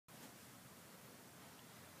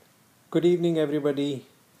Good evening, everybody.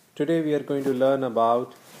 Today we are going to learn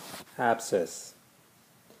about abscess.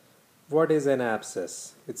 What is an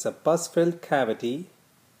abscess? It's a pus-filled cavity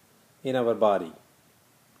in our body.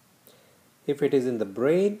 If it is in the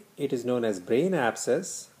brain, it is known as brain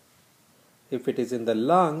abscess. If it is in the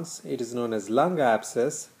lungs, it is known as lung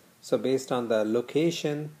abscess. So based on the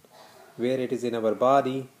location where it is in our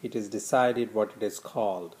body, it is decided what it is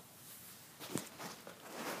called.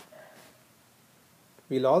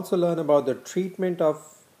 We'll also learn about the treatment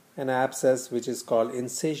of an abscess, which is called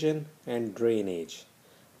incision and drainage.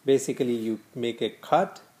 Basically, you make a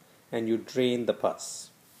cut and you drain the pus.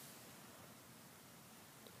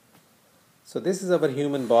 So this is our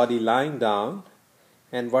human body lying down,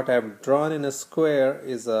 and what I've drawn in a square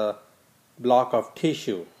is a block of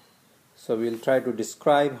tissue. So we'll try to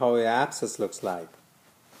describe how an abscess looks like.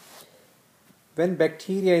 When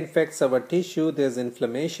bacteria infects our tissue, there's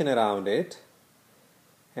inflammation around it.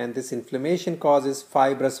 And this inflammation causes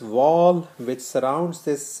fibrous wall which surrounds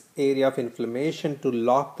this area of inflammation to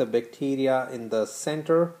lock the bacteria in the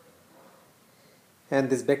center. And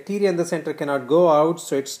this bacteria in the center cannot go out,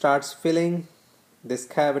 so it starts filling this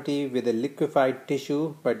cavity with a liquefied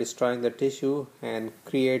tissue by destroying the tissue and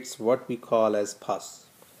creates what we call as pus.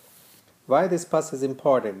 Why this pus is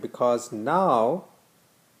important? Because now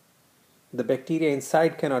the bacteria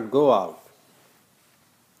inside cannot go out.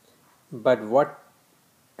 But what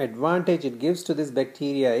advantage it gives to this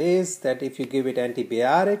bacteria is that if you give it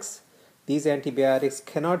antibiotics, these antibiotics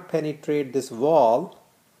cannot penetrate this wall,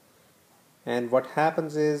 and what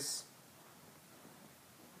happens is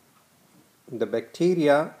the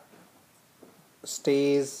bacteria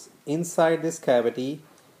stays inside this cavity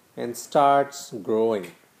and starts growing.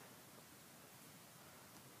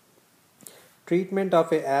 Treatment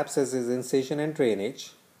of an abscess is incision and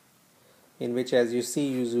drainage, in which, as you see,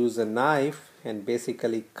 you use a knife and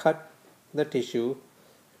basically cut the tissue,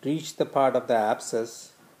 reach the part of the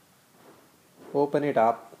abscess, open it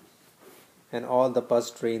up, and all the pus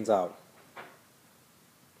drains out.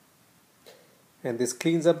 And this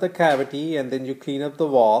cleans up the cavity, and then you clean up the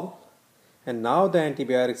wall, and now the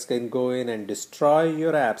antibiotics can go in and destroy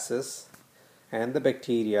your abscess and the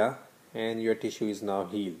bacteria, and your tissue is now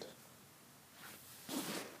healed.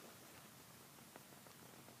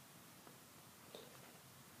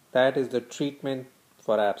 That is the treatment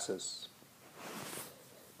for abscess.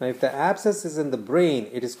 Now, if the abscess is in the brain,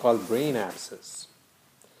 it is called brain abscess.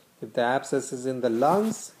 If the abscess is in the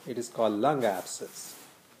lungs, it is called lung abscess.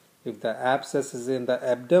 If the abscess is in the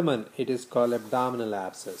abdomen, it is called abdominal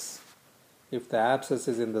abscess. If the abscess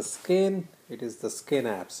is in the skin, it is the skin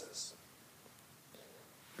abscess.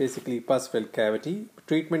 Basically, pus-filled cavity.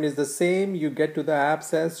 Treatment is the same. You get to the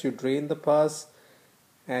abscess, you drain the pus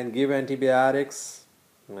and give antibiotics,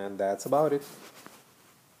 and that's about it.